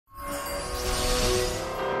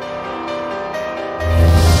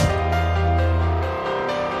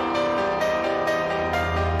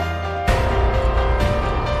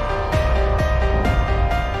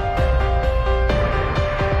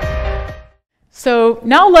So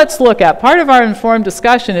now let's look at, part of our informed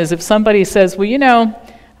discussion is if somebody says, well, you know,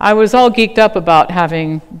 I was all geeked up about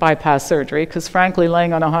having bypass surgery because frankly,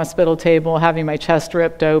 laying on a hospital table, having my chest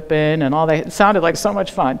ripped open and all that, it sounded like so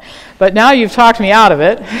much fun. But now you've talked me out of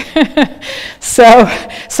it. so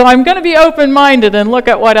I'm going to be open-minded and look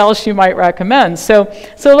at what else you might recommend. So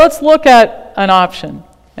let's look at an option.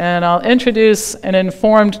 And I'll introduce an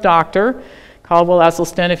informed doctor, Caldwell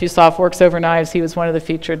Esselstyn. If you saw Forks Over Knives, he was one of the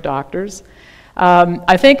featured doctors.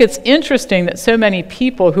 I think it's interesting that so many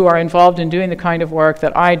people who are involved in doing the kind of work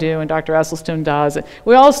that I do and Dr. Esselstyn does,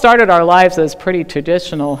 we all started our lives as pretty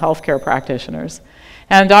traditional healthcare practitioners.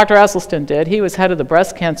 And Dr. Esselstyn did. He was head of the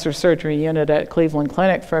breast cancer surgery unit at Cleveland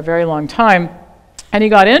Clinic for a very long time. And he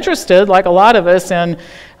got interested, like a lot of us, in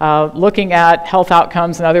looking at health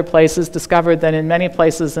outcomes in other places, discovered that in many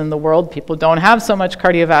places in the world, people don't have so much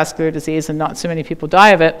cardiovascular disease and not so many people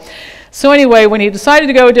die of it. So anyway, when he decided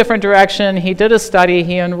to go a different direction, he did a study.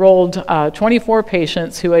 He enrolled 24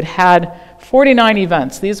 patients who had had 49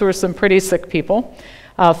 events. These were some pretty sick people.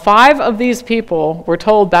 5 of these people were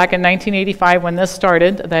told back in 1985 when this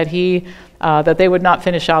started that they would not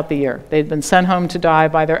finish out the year. They'd been sent home to die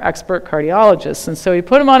by their expert cardiologists. And so he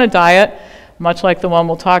put them on a diet, much like the one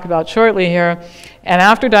we'll talk about shortly here. And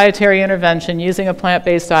after dietary intervention, using a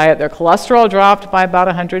plant-based diet, their cholesterol dropped by about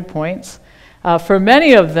 100 points. For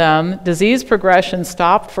many of them, disease progression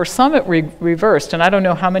stopped. For some, it reversed. And I don't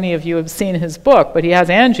know how many of you have seen his book, but he has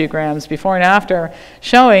angiograms before and after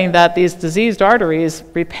showing that these diseased arteries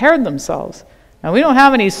repaired themselves. Now, we don't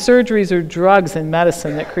have any surgeries or drugs in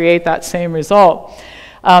medicine that create that same result.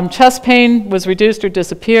 Chest pain was reduced or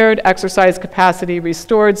disappeared, exercise capacity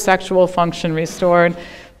restored, sexual function restored.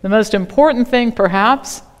 The most important thing,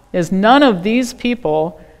 perhaps, is none of these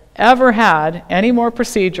people ever had any more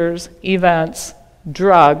procedures, events,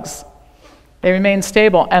 drugs. They remained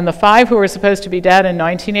stable. And the 5 who were supposed to be dead in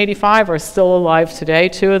 1985 are still alive today.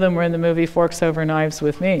 2 of them were in the movie Forks Over Knives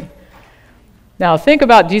with me. Now think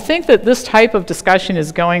about, do you think that this type of discussion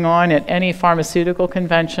is going on at any pharmaceutical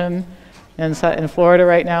convention in Florida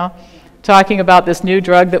right now? Talking about this new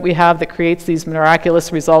drug that we have that creates these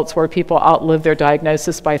miraculous results where people outlive their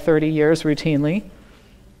diagnosis by 30 years routinely?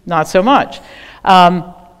 Not so much.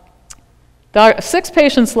 6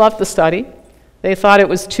 patients left the study. They thought it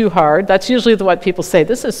was too hard. That's usually what people say,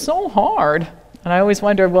 this is so hard. And I always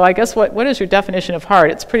wonder, well, I guess what is your definition of hard?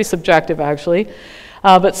 It's pretty subjective, actually.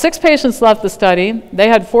 But 6 patients left the study. They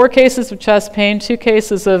had 4 cases of chest pain, 2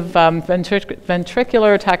 cases of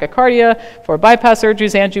ventricular tachycardia, 4 bypass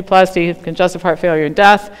surgeries, angioplasty, congestive heart failure, and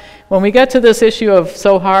death. When we get to this issue of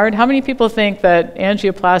so hard, how many people think that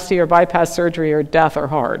angioplasty or bypass surgery or death are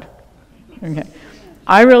hard? Okay.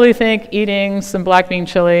 I really think eating some black bean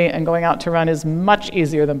chili and going out to run is much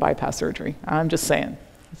easier than bypass surgery. I'm just saying.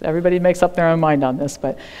 Everybody makes up their own mind on this,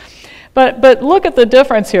 but look at the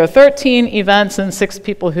difference here. 13 events and 6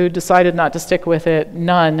 people who decided not to stick with it,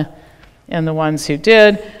 none in the ones who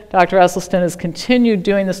did. Dr. Esselstyn has continued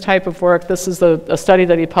doing this type of work. This is a study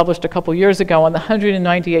that he published a couple years ago on the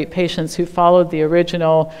 198 patients who followed the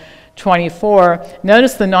original 24.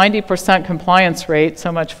 Notice the 90% compliance rate,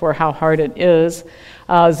 so much for how hard it is.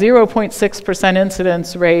 0.6%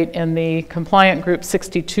 incidence rate in the compliant group,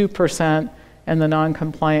 62% in the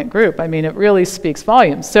non-compliant group. I mean, it really speaks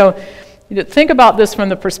volumes. So think about this from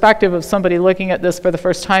the perspective of somebody looking at this for the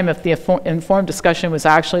first time. If the informed discussion was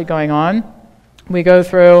actually going on, we go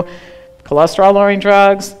through cholesterol-lowering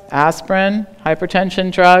drugs, aspirin,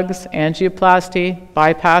 hypertension drugs, angioplasty,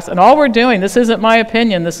 bypass, and all we're doing, this isn't my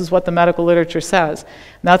opinion, this is what the medical literature says. And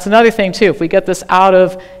that's another thing too, if we get this out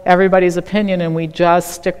of everybody's opinion and we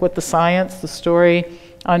just stick with the science, the story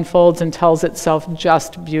unfolds and tells itself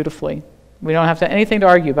just beautifully. We don't have anything to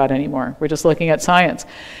argue about anymore. We're just looking at science.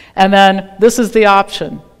 And then this is the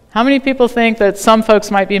option. How many people think that some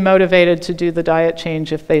folks might be motivated to do the diet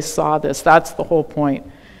change if they saw this? That's the whole point.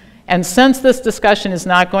 And since this discussion is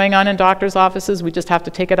not going on in doctors' offices, we just have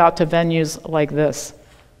to take it out to venues like this.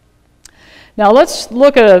 Now let's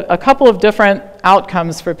look at a couple of different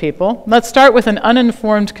outcomes for people. Let's start with an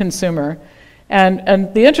uninformed consumer.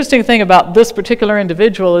 And the interesting thing about this particular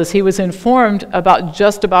individual is he was informed about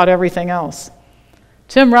just about everything else.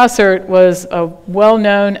 Tim Russert was a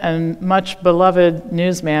well-known and much beloved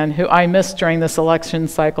newsman who I missed during this election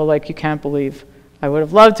cycle like you can't believe. I would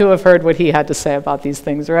have loved to have heard what he had to say about these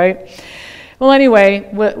things, right? Well, anyway,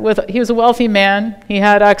 he was a wealthy man. He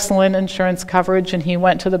had excellent insurance coverage, and he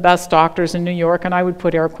went to the best doctors in New York, and I would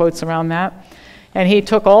put air quotes around that. And he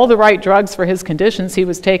took all the right drugs for his conditions. He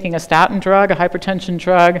was taking a statin drug, a hypertension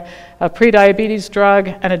drug, a prediabetes drug,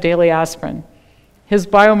 and a daily aspirin. His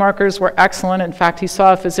biomarkers were excellent. In fact, he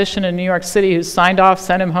saw a physician in New York City who signed off,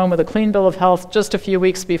 sent him home with a clean bill of health just a few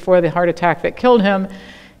weeks before the heart attack that killed him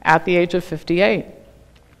at the age of 58.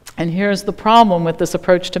 And here's the problem with this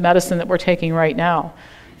approach to medicine that we're taking right now.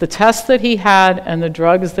 The tests that he had and the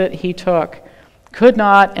drugs that he took could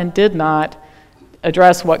not and did not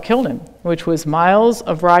address what killed him, which was miles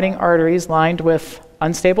of rotting arteries lined with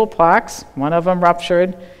unstable plaques. One of them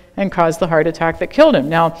ruptured and caused the heart attack that killed him.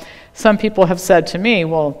 Now, some people have said to me,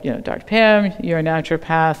 well, Dr. Pam, you're a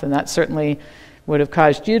naturopath, and that certainly would have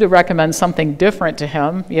caused you to recommend something different to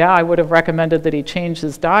him. Yeah, I would have recommended that he change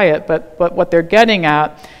his diet, but what they're getting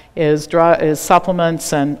at is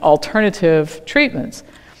supplements and alternative treatments.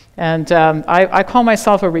 And I call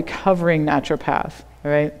myself a recovering naturopath.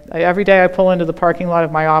 Right? Every day I pull into the parking lot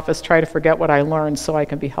of my office, try to forget what I learned so I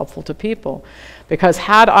can be helpful to people. Because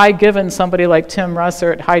had I given somebody like Tim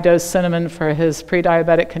Russert high-dose cinnamon for his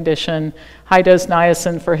pre-diabetic condition, high-dose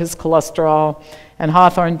niacin for his cholesterol, and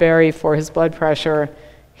hawthorn berry for his blood pressure,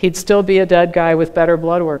 he'd still be a dead guy with better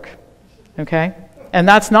blood work. Okay? And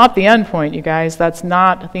that's not the end point, you guys. That's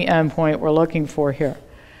not the end point we're looking for here.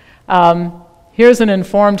 Here's an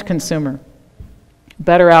informed consumer.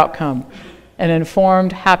 Better outcome. An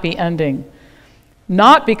informed, happy ending.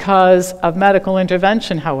 Not because of medical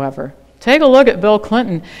intervention, however. Take a look at Bill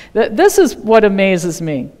Clinton. This is what amazes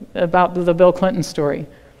me about the Bill Clinton story.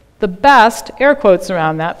 The best, air quotes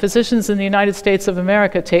around that, physicians in the United States of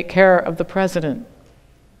America take care of the president.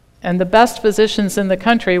 And the best physicians in the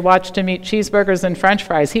country watched him eat cheeseburgers and French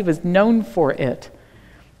fries. He was known for it.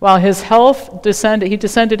 While his health he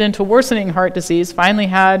descended into worsening heart disease, finally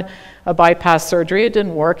had a bypass surgery. It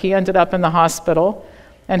didn't work. He ended up in the hospital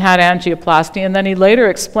and had angioplasty. And then he later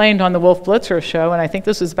explained on the Wolf Blitzer show, and I think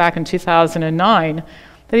this was back in 2009,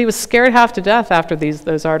 that he was scared half to death after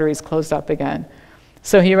those arteries closed up again.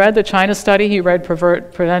 So he read the China study, he read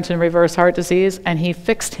Prevent and Reverse Heart Disease, and he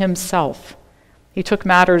fixed himself. He took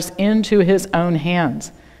matters into his own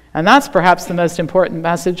hands. And that's perhaps the most important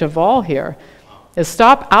message of all here, is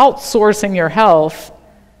stop outsourcing your health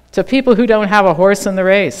to people who don't have a horse in the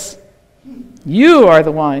race. You are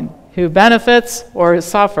the one who benefits or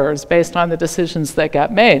suffers based on the decisions that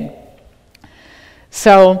get made.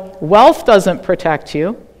 So wealth doesn't protect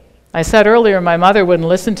you. I said earlier my mother wouldn't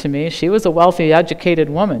listen to me. She was a wealthy, educated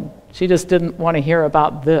woman. She just didn't want to hear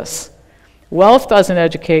about this. Wealth doesn't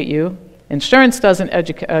educate you. Insurance doesn't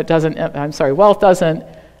wealth doesn't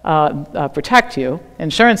protect you.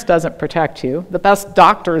 Insurance doesn't protect you. The best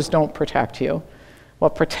doctors don't protect you.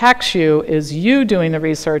 What protects you is you doing the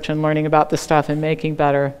research and learning about the stuff and making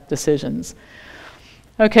better decisions.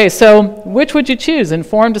 Okay, so which would you choose?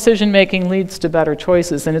 Informed decision-making leads to better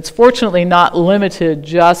choices, and it's fortunately not limited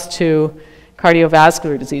just to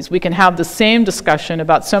cardiovascular disease. We can have the same discussion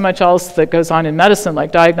about so much else that goes on in medicine,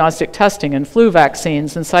 like diagnostic testing and flu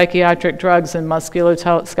vaccines and psychiatric drugs and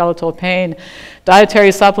musculoskeletal pain,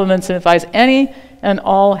 dietary supplements and advice, any and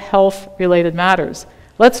all health-related matters.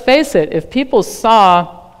 Let's face it, if people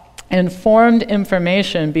saw informed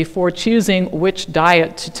information before choosing which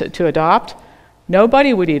diet to adopt,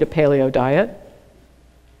 nobody would eat a paleo diet.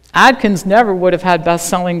 Atkins never would have had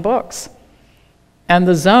best-selling books. And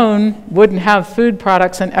the Zone wouldn't have food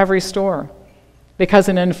products in every store, because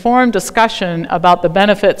an informed discussion about the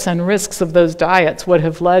benefits and risks of those diets would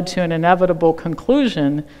have led to an inevitable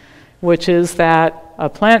conclusion, which is that a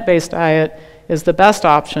plant-based diet is the best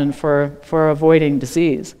option for avoiding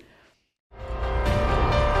disease.